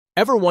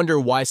Ever wonder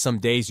why some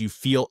days you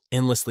feel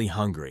endlessly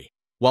hungry,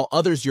 while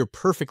others you're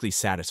perfectly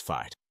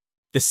satisfied?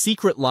 The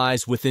secret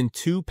lies within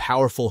two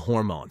powerful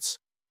hormones,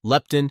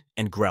 leptin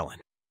and ghrelin.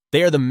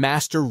 They are the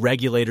master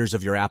regulators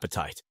of your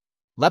appetite.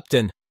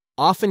 Leptin,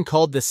 often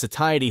called the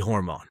satiety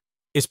hormone,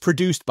 is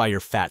produced by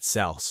your fat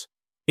cells.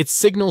 It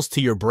signals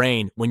to your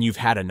brain when you've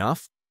had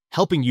enough,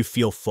 helping you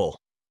feel full.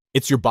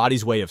 It's your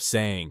body's way of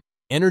saying,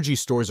 energy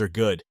stores are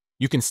good,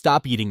 you can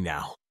stop eating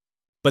now.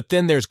 But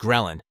then there's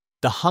ghrelin,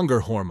 the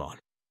hunger hormone.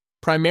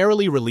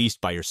 Primarily released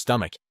by your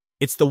stomach,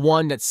 it's the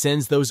one that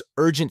sends those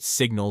urgent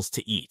signals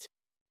to eat.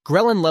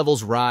 Ghrelin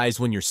levels rise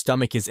when your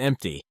stomach is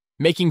empty,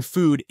 making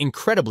food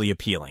incredibly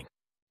appealing.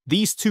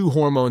 These two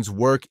hormones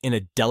work in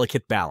a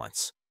delicate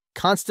balance,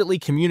 constantly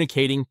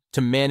communicating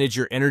to manage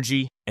your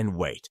energy and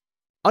weight.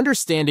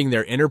 Understanding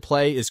their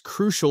interplay is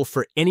crucial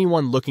for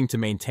anyone looking to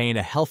maintain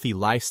a healthy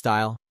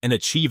lifestyle and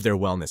achieve their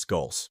wellness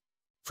goals.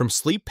 From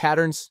sleep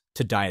patterns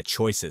to diet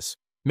choices,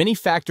 many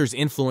factors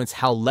influence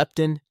how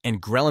leptin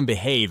and ghrelin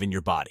behave in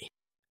your body.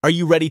 Are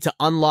you ready to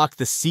unlock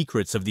the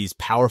secrets of these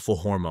powerful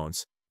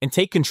hormones and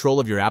take control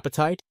of your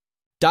appetite?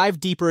 Dive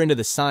deeper into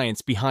the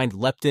science behind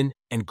leptin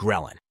and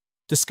ghrelin.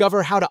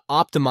 Discover how to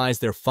optimize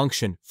their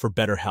function for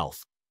better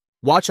health.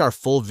 Watch our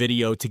full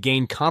video to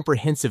gain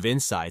comprehensive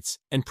insights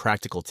and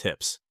practical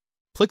tips.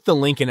 Click the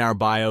link in our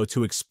bio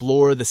to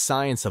explore the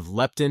science of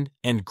leptin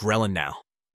and ghrelin now.